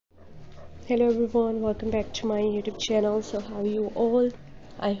Hello everyone, welcome back to my YouTube channel. So how are you all?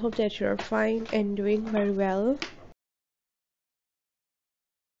 I hope that you're fine and doing very well.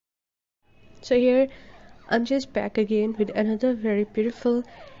 So here I'm just back again with another very beautiful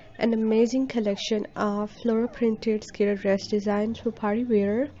and amazing collection of floral printed skater dress designs for party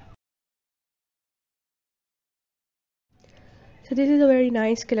wear. So this is a very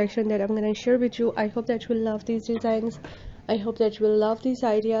nice collection that I'm gonna share with you. I hope that you will love these designs. I hope that you will love these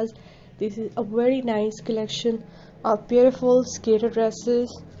ideas. This is a very nice collection of beautiful skater dresses.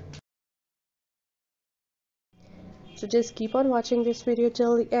 So just keep on watching this video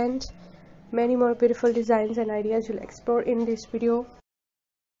till the end. Many more beautiful designs and ideas you'll explore in this video.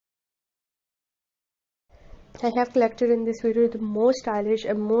 I have collected in this video the most stylish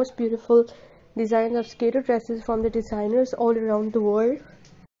and most beautiful designs of skater dresses from the designers all around the world.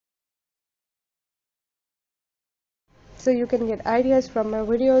 So you can get ideas from my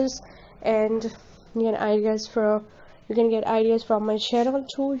videos, and you can get ideas from my channel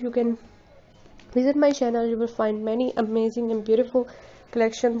too. You can visit my channel. You will find many amazing and beautiful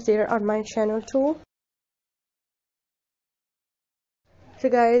collections there on my channel too. So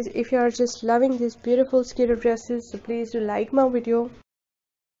guys, if you are just loving these beautiful skater dresses, so please do like my video,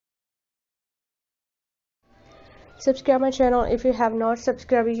 subscribe my channel if you have not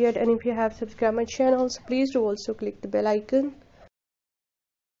subscribed yet, and if you have subscribed my channel, so please do also click the bell icon.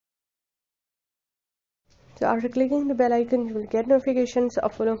 So after clicking the bell icon, you will get notifications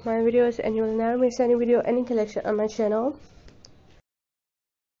of all of my videos, and you will never miss any video, any collection on my channel.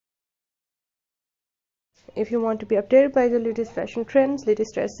 If you want to be updated by the latest fashion trends,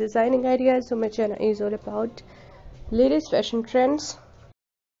 latest dress designing ideas, so my channel is all about latest fashion trends.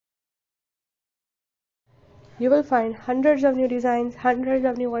 You will find hundreds of new designs, hundreds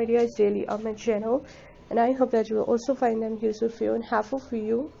of new ideas daily on my channel, and I hope that you will also find them useful for you and helpful for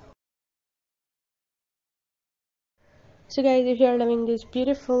you. So guys, if you are loving these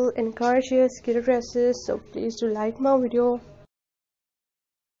beautiful and gorgeous skater dresses, so please do like my video,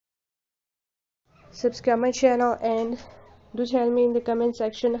 subscribe my channel, and do tell me in the comment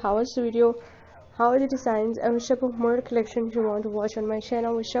section how was the video, how are the designs, and which type of more collections you want to watch on my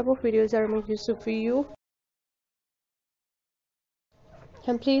channel, which type of videos are more useful for you.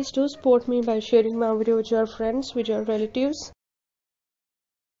 And please do support me by sharing my video with your friends, with your relatives.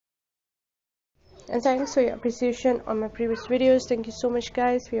 And thanks for your appreciation on my previous videos. Thank you so much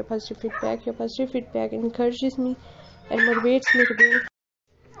guys for your positive feedback. Your positive feedback encourages me and motivates me to bring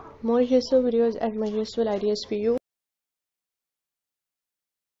more useful videos and more useful ideas for you.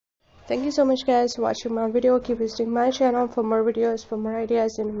 Thank you so much guys for watching my video. Keep visiting my channel for more videos, for more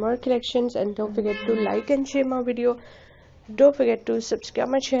ideas and more collections, and don't forget to like and share my video. Don't forget to subscribe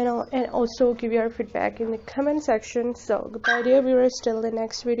my channel and also give your feedback in the comment section. So goodbye dear viewers, till the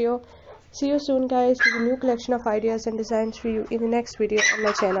next video. See you soon guys with a new collection of ideas and designs for you in the next video on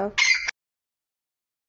my channel.